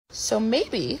So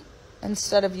maybe,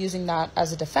 instead of using that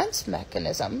as a defense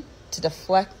mechanism to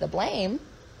deflect the blame,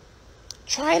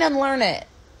 try and unlearn it.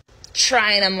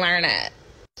 Try and unlearn it.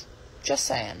 Just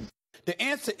saying. The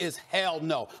answer is hell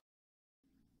no.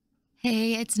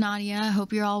 Hey, it's Nadia.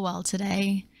 Hope you're all well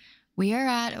today. We are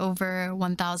at over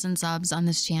 1,000 subs on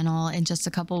this channel in just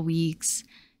a couple weeks.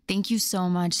 Thank you so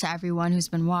much to everyone who's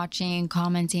been watching,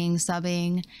 commenting,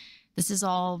 subbing. This is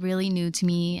all really new to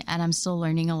me and I'm still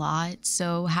learning a lot.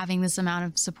 So having this amount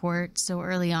of support so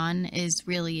early on is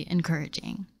really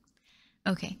encouraging.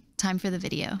 Okay, time for the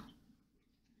video.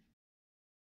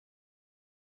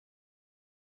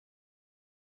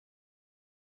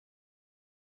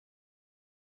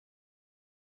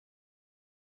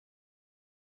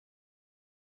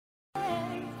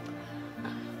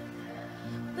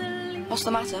 What's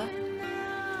the matter?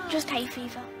 Just hay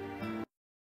fever.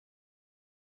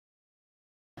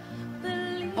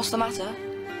 What's the matter?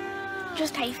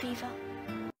 Just hay fever.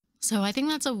 So I think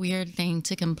that's a weird thing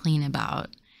to complain about.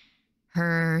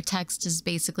 Her text is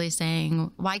basically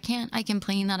saying, why can't I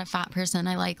complain that a fat person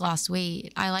I like lost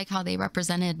weight? I like how they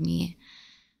represented me.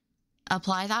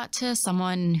 Apply that to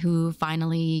someone who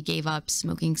finally gave up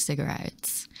smoking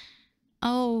cigarettes.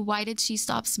 Oh, why did she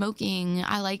stop smoking?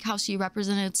 I like how she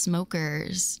represented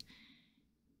smokers.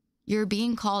 You're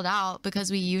being called out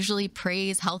because we usually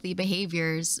praise healthy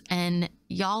behaviors, and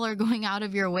y'all are going out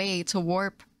of your way to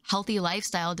warp healthy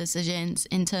lifestyle decisions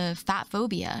into fat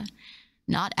phobia.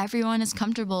 Not everyone is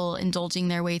comfortable indulging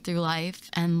their way through life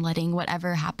and letting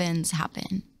whatever happens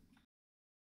happen.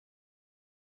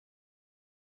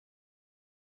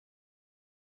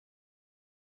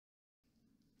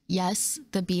 Yes,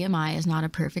 the BMI is not a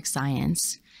perfect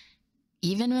science.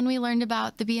 Even when we learned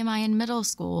about the BMI in middle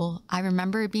school, I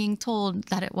remember being told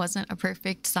that it wasn't a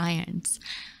perfect science.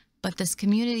 But this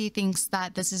community thinks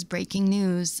that this is breaking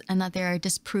news and that they are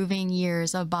disproving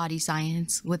years of body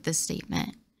science with this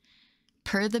statement.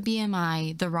 Per the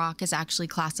BMI, The Rock is actually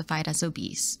classified as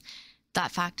obese.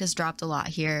 That fact has dropped a lot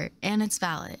here, and it's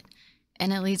valid.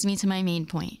 And it leads me to my main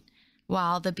point.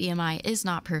 While the BMI is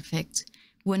not perfect,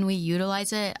 when we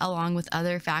utilize it along with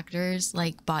other factors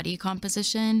like body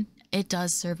composition, it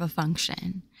does serve a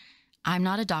function. I'm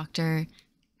not a doctor.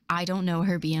 I don't know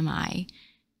her BMI.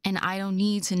 And I don't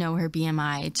need to know her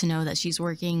BMI to know that she's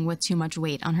working with too much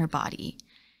weight on her body.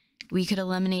 We could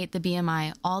eliminate the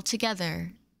BMI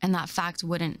altogether, and that fact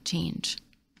wouldn't change.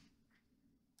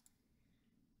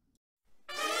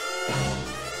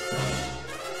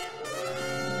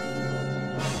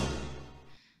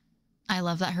 I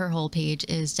love that her whole page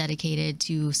is dedicated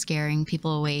to scaring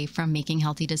people away from making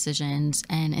healthy decisions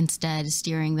and instead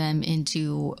steering them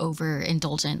into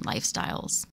overindulgent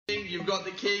lifestyles. You've got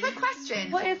the king. Quick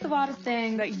question. What is the wildest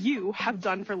thing that you have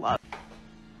done for love?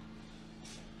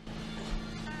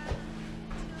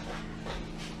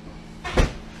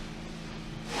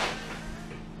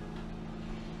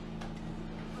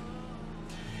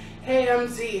 Hey, I'm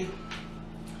Z,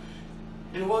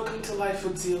 and welcome to Life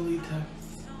with Ziolita.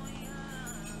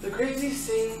 The craziest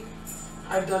thing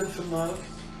I've done for love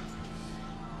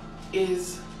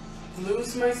is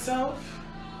lose myself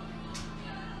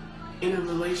in a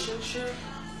relationship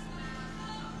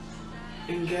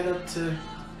and get up to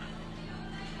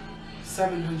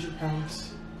 700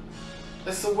 pounds.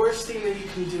 That's the worst thing that you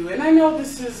can do. And I know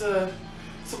this is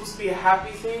supposed to be a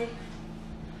happy thing,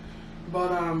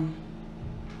 but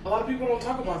a lot of people don't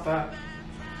talk about that.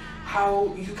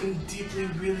 How you can deeply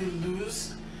really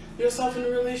lose yourself in a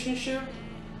relationship,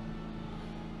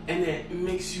 and it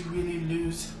makes you really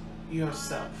lose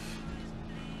yourself.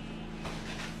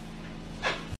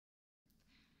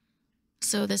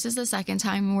 So this is the second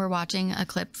time we're watching a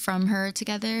clip from her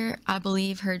together. I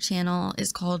believe her channel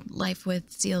is called Life with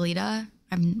Ziolita.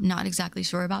 I'm not exactly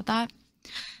sure about that.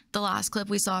 The last clip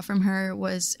we saw from her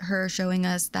was her showing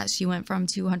us that she went from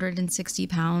 260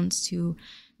 pounds to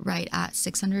right at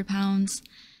 600 pounds.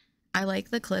 I like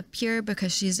the clip here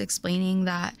because she's explaining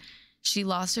that she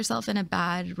lost herself in a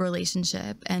bad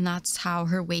relationship and that's how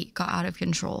her weight got out of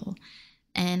control.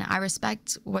 And I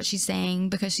respect what she's saying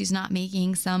because she's not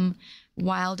making some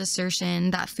wild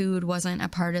assertion that food wasn't a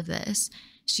part of this.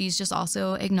 She's just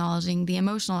also acknowledging the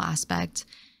emotional aspect,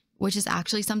 which is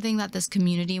actually something that this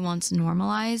community wants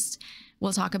normalized.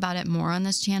 We'll talk about it more on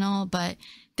this channel, but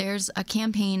there's a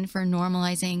campaign for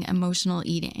normalizing emotional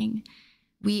eating.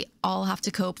 We all have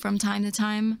to cope from time to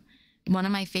time. One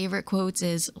of my favorite quotes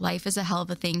is, "Life is a hell of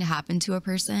a thing to happen to a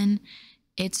person."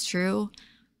 It's true,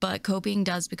 but coping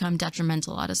does become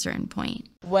detrimental at a certain point.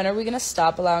 When are we going to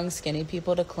stop allowing skinny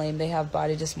people to claim they have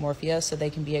body dysmorphia so they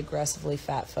can be aggressively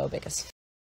fat phobic as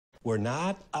We're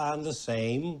not on the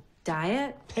same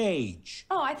Diet? Page.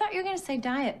 Oh, I thought you were going to say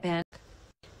diet, Ben.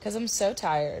 Because I'm so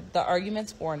tired. The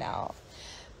argument's worn out.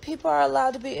 People are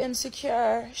allowed to be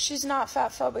insecure. She's not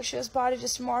fat phobic. She has body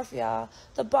dysmorphia.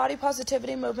 The body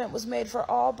positivity movement was made for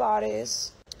all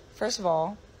bodies. First of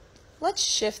all, let's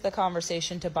shift the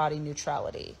conversation to body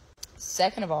neutrality.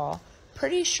 Second of all,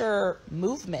 pretty sure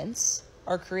movements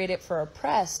are created for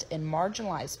oppressed and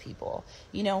marginalized people.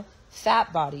 You know,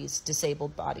 fat bodies,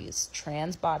 disabled bodies,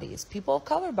 trans bodies, people of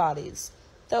color bodies,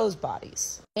 those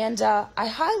bodies. And I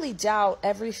highly doubt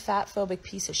every fat phobic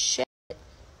piece of shit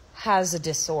has a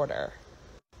disorder.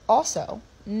 Also,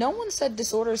 no one said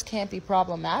disorders can't be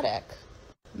problematic.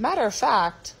 Matter of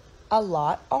fact, a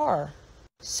lot are.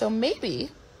 So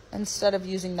maybe, instead of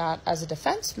using that as a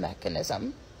defense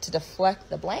mechanism to deflect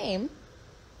the blame,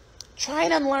 try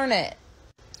and unlearn it.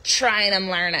 Try and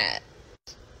unlearn it.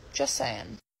 Just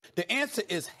saying. The answer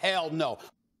is hell no.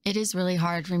 It is really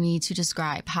hard for me to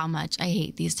describe how much I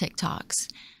hate these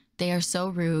TikToks. They are so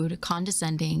rude,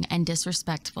 condescending, and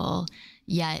disrespectful,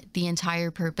 yet the entire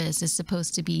purpose is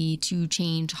supposed to be to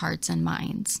change hearts and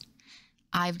minds.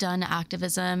 I've done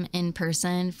activism in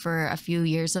person for a few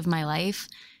years of my life,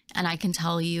 and I can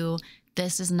tell you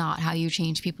this is not how you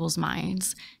change people's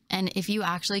minds. And if you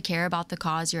actually care about the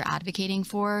cause you're advocating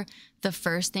for, the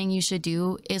first thing you should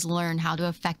do is learn how to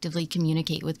effectively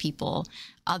communicate with people.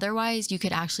 Otherwise, you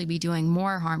could actually be doing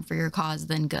more harm for your cause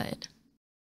than good.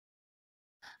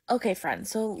 Okay, friends,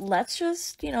 so let's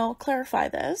just, clarify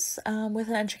this with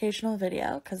an educational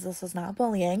video, because this is not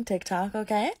bullying TikTok,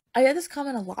 okay? I get this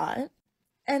comment a lot,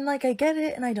 and, I get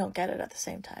it and I don't get it at the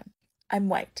same time. I'm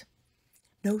white.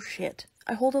 No shit.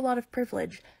 I hold a lot of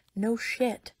privilege. No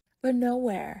shit. But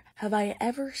nowhere have I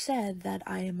ever said that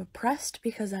I am oppressed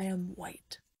because I am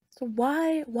white. So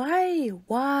why?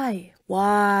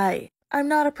 I'm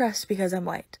not oppressed because I'm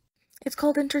white. It's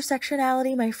called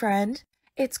intersectionality, my friend.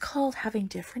 It's called having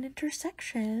different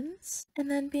intersections and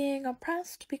then being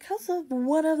oppressed because of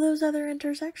one of those other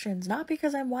intersections, not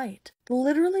because I'm white.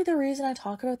 Literally the reason I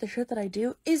talk about the shit that I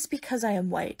do is because I am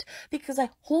white, because I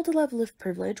hold a level of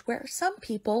privilege where some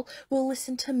people will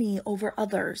listen to me over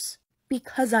others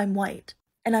because I'm white.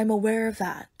 And I'm aware of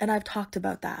that, and I've talked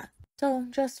about that. So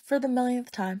just for the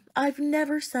millionth time, I've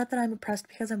never said that I'm oppressed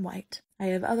because I'm white. I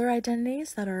have other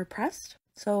identities that are oppressed.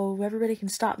 So everybody can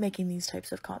stop making these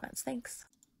types of comments. Thanks.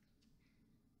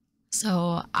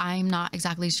 So I'm not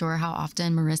exactly sure how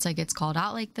often Marissa gets called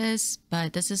out like this,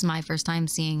 but this is my first time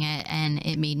seeing it and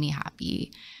it made me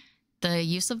happy. The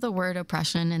use of the word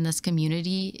oppression in this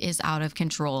community is out of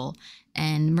control,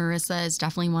 and Marissa is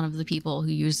definitely one of the people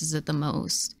who uses it the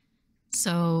most.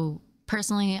 So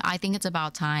personally, I think it's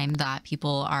about time that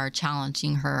people are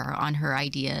challenging her on her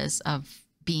ideas of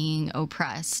being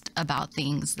oppressed about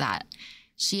things that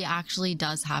she actually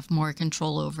does have more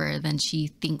control over than she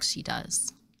thinks she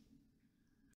does.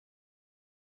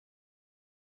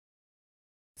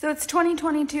 So it's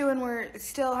 2022 and we're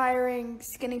still hiring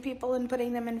skinny people and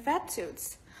putting them in fat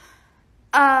suits.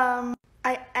 I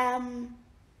am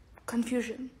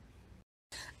confusion.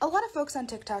 A lot of folks on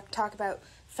TikTok talk about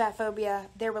fat phobia,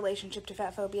 their relationship to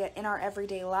fat phobia in our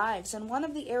everyday lives. And one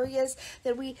of the areas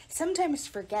that we sometimes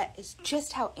forget is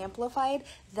just how amplified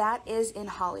that is in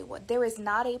Hollywood. There is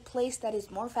not a place that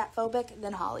is more fat phobic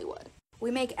than Hollywood.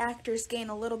 We make actors gain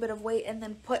a little bit of weight and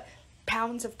then put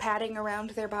pounds of padding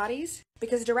around their bodies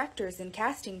because directors and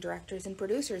casting directors and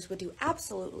producers would do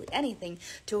absolutely anything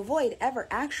to avoid ever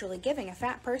actually giving a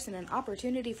fat person an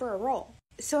opportunity for a role.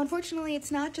 So unfortunately,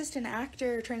 it's not just an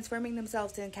actor transforming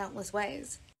themselves in countless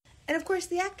ways. And of course,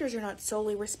 the actors are not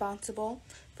solely responsible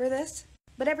for this,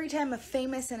 but every time a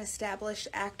famous and established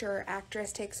actor or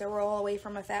actress takes a role away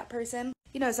from a fat person,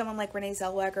 someone like Renee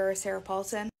Zellweger or Sarah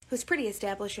Paulson, who's pretty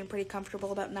established and pretty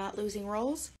comfortable about not losing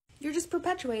roles, you're just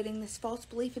perpetuating this false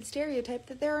belief and stereotype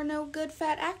that there are no good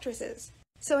fat actresses.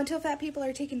 So until fat people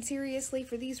are taken seriously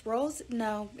for these roles,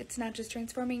 no, it's not just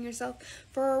transforming yourself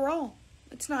for a role.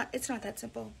 It's not that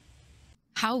simple.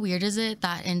 How weird is it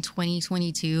that in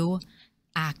 2022,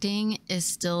 acting is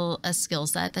still a skill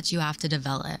set that you have to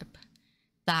develop?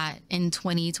 That in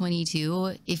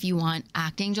 2022, if you want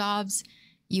acting jobs,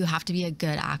 you have to be a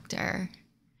good actor.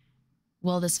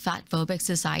 Will this fat phobic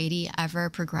society ever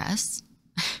progress?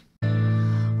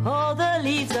 All the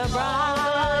leaves are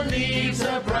brown,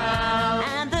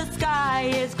 and the sky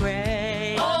is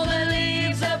gray. All the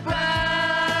leaves are brown.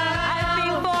 I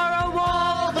think for a walk.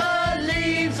 All the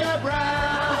leaves are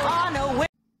brown.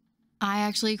 I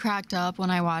actually cracked up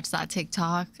when I watched that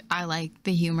TikTok. I like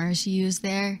the humor she used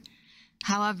there.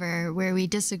 However, where we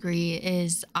disagree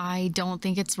is I don't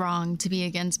think it's wrong to be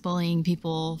against bullying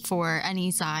people for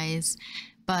any size,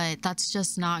 but that's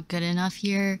just not good enough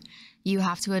here. You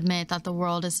have to admit that the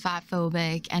world is fat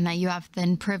phobic and that you have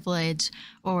thin privilege,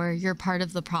 or you're part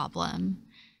of the problem.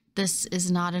 This is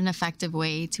not an effective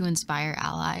way to inspire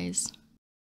allies.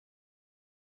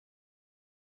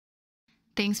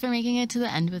 Thanks for making it to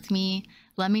the end with me.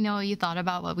 Let me know what you thought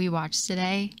about what we watched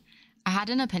today. I had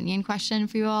an opinion question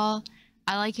for you all.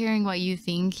 I like hearing what you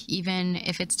think, even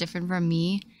if it's different from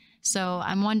me. So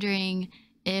I'm wondering,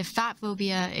 if fat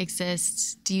phobia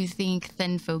exists, do you think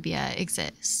thin phobia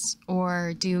exists?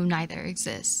 Or do neither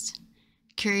exist?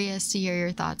 Curious to hear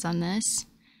your thoughts on this.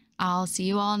 I'll see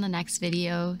you all in the next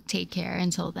video. Take care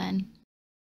until then.